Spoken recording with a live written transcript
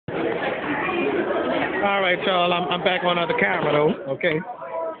All right, y'all. I'm back on the camera though. Okay.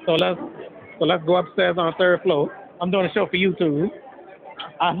 So let's go upstairs on the third floor. I'm doing a show for YouTube.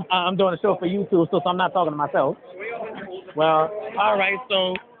 I'm doing a show for YouTube, so I'm not talking to myself. Well, all right.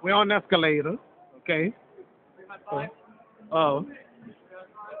 So we're on the escalator. Okay. So, oh.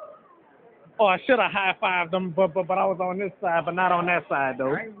 Oh, I should have high fived them, but I was on this side, but not on that side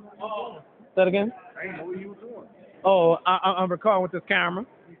though. Say that again. Oh, I'm recording with this camera.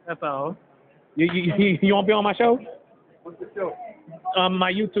 That's all. You want to be on my show? What's the show?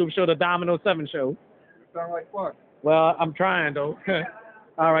 My YouTube show, the Domino 7 show. You sound like fun. Well, I'm trying though.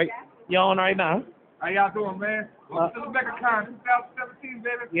 All right. You on right now? How y'all doing, man? Welcome to the MegaCon 2017,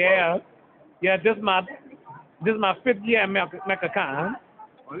 baby. Yeah. Yeah, this is my fifth year at MegaCon.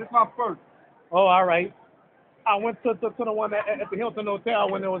 Oh, this is my first. Oh, all right. I went to the one at the Hilton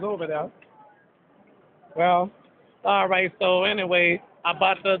Hotel when it was over there. Well, all right. So anyway,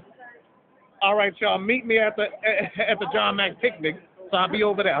 all right, y'all. Meet me at the John Mack picnic. So I'll be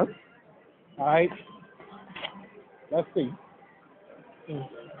over there. All right. Let's see.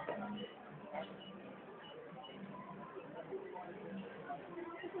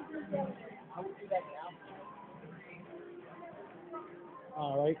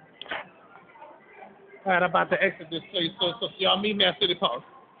 All right. All right, I'm about to exit this place. So y'all meet me at City Park.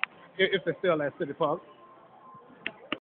 If it's still at City Park.